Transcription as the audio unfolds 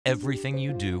Everything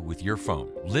you do with your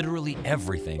phone, literally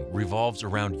everything, revolves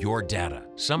around your data.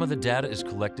 Some of the data is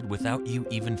collected without you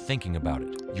even thinking about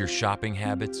it. Your shopping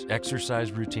habits,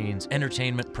 exercise routines,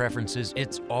 entertainment preferences,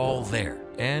 it's all there.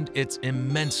 And it's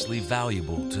immensely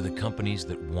valuable to the companies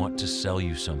that want to sell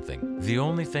you something. The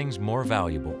only things more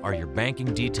valuable are your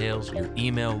banking details, your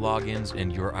email logins,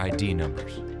 and your ID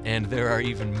numbers. And there are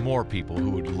even more people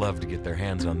who would love to get their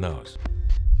hands on those.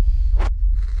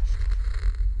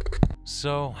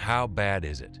 So how bad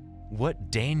is it? What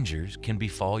dangers can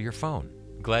befall your phone?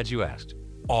 Glad you asked.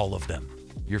 All of them.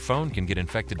 Your phone can get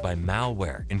infected by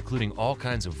malware, including all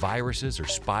kinds of viruses or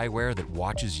spyware that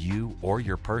watches you or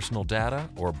your personal data,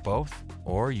 or both.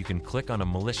 Or you can click on a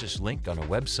malicious link on a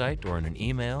website or in an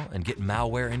email and get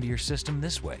malware into your system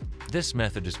this way. This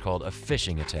method is called a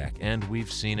phishing attack, and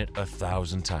we've seen it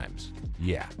 1,000 times.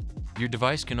 Yeah. Your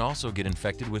device can also get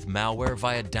infected with malware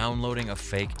via downloading a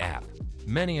fake app.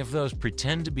 Many of those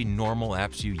pretend to be normal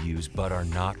apps you use but are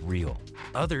not real.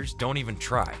 Others don't even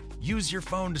try. Use your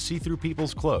phone to see through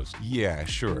people's clothes. Yeah,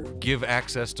 sure. Give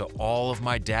access to all of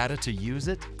my data to use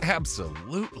it?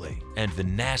 Absolutely. And the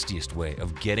nastiest way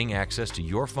of getting access to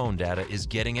your phone data is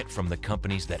getting it from the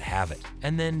companies that have it,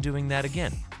 and then doing that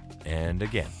again and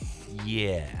again.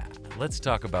 Yeah, let's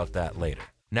talk about that later.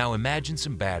 Now imagine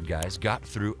some bad guys got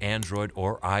through Android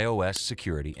or iOS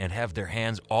security and have their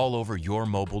hands all over your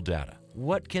mobile data.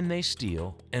 What can they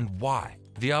steal and why?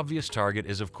 The obvious target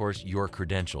is, of course, your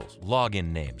credentials,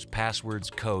 login names, passwords,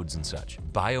 codes, and such.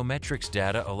 Biometrics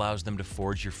data allows them to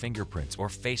forge your fingerprints or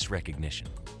face recognition.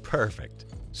 Perfect.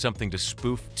 Something to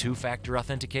spoof two-factor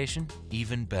authentication?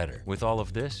 Even better. With all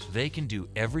of this, they can do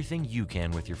everything you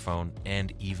can with your phone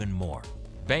and even more.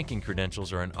 Banking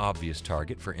credentials are an obvious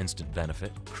target for instant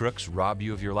benefit. Crooks rob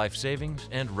you of your life savings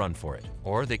and run for it.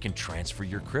 Or they can transfer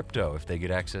your crypto if they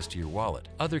get access to your wallet.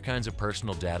 Other kinds of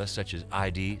personal data such as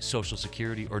ID, social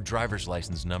security, or driver's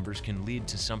license numbers can lead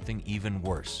to something even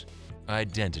worse.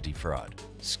 Identity fraud.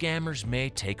 Scammers may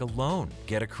take a loan,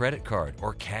 get a credit card,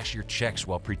 or cash your checks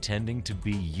while pretending to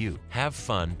be you. Have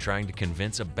fun trying to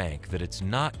convince a bank that it's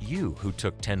not you who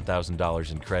took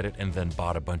 $10,000 in credit and then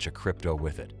bought a bunch of crypto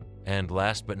with it. And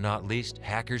last but not least,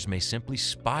 hackers may simply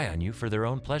spy on you for their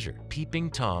own pleasure. Peeping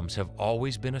Toms have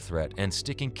always been a threat, and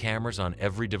sticking cameras on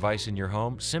every device in your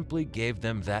home simply gave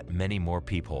them that many more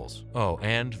peepholes. Oh,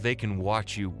 and they can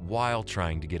watch you while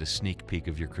trying to get a sneak peek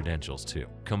of your credentials too,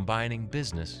 combining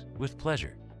business with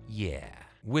pleasure. Yeah.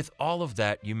 With all of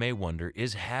that, you may wonder,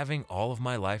 is having all of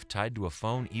my life tied to a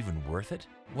phone even worth it?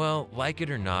 Well, like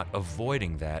it or not,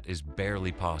 avoiding that is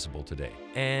barely possible today.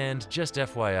 And just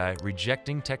FYI,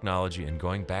 rejecting technology and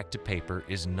going back to paper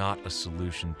is not a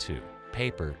solution too.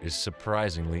 Paper is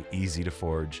surprisingly easy to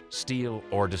forge, steal,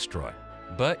 or destroy.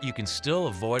 But you can still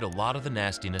avoid a lot of the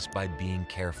nastiness by being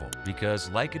careful, because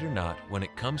like it or not, when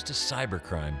it comes to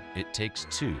cybercrime, it takes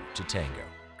two to tango.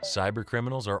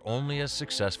 Cybercriminals are only as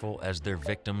successful as their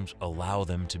victims allow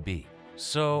them to be.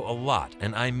 So a lot,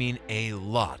 and I mean a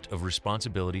lot, of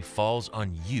responsibility falls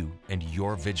on you and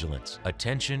your vigilance.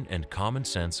 Attention and common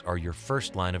sense are your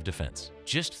first line of defense.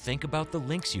 Just think about the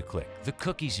links you click, the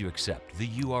cookies you accept, the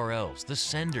URLs, the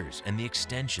senders, and the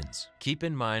extensions. Keep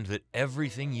in mind that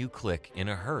everything you click in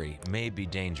a hurry may be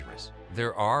dangerous.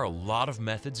 There are a lot of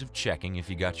methods of checking if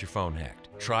you got your phone hacked.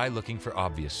 Try looking for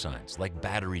obvious signs, like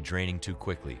battery draining too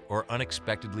quickly, or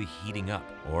unexpectedly heating up,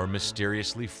 or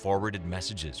mysteriously forwarded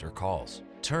messages or calls.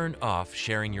 Turn off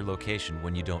sharing your location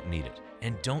when you don't need it.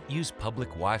 And don't use public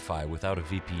Wi-Fi without a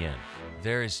VPN.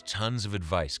 There is tons of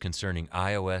advice concerning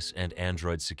iOS and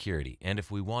Android security, and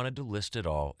if we wanted to list it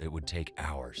all, it would take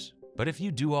hours. But if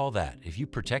you do all that, if you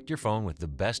protect your phone with the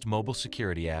best mobile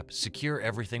security app, secure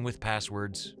everything with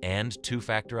passwords, and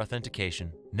two-factor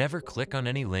authentication, never click on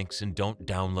any links and don't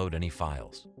download any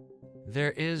files.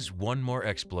 There is one more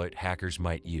exploit hackers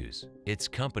might use. It's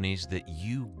companies that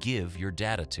you give your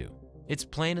data to. It's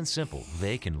plain and simple.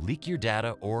 They can leak your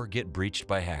data or get breached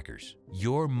by hackers.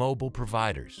 Your mobile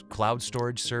providers, cloud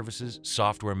storage services,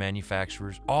 software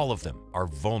manufacturers, all of them are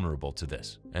vulnerable to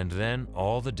this. And then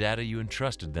all the data you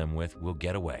entrusted them with will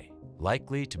get away,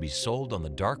 likely to be sold on the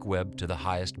dark web to the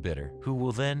highest bidder, who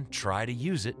will then try to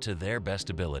use it to their best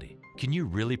ability. Can you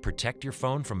really protect your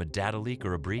phone from a data leak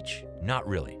or a breach? Not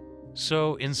really.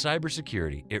 So in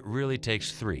cybersecurity, it really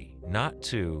takes three, not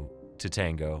two, to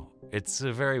tango. It's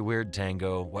a very weird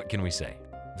tango, what can we say?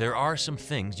 There are some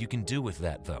things you can do with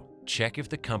that though. Check if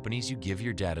the companies you give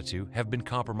your data to have been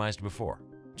compromised before.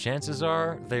 Chances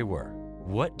are they were.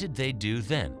 What did they do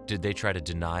then? Did they try to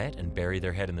deny it and bury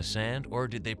their head in the sand, or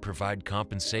did they provide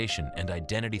compensation and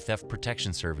identity theft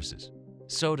protection services?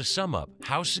 So to sum up,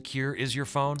 how secure is your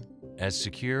phone? as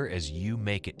secure as you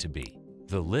make it to be.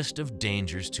 The list of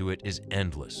dangers to it is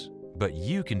endless, but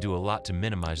you can do a lot to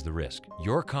minimize the risk.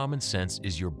 Your common sense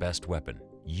is your best weapon.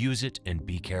 Use it and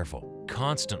be careful.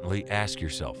 Constantly ask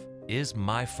yourself, is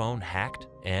my phone hacked?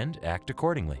 And act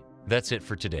accordingly. That's it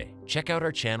for today. Check out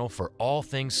our channel for all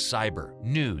things cyber,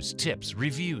 news, tips,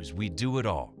 reviews, we do it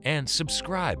all. And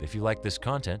subscribe if you like this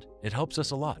content. It helps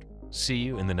us a lot. See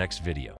you in the next video.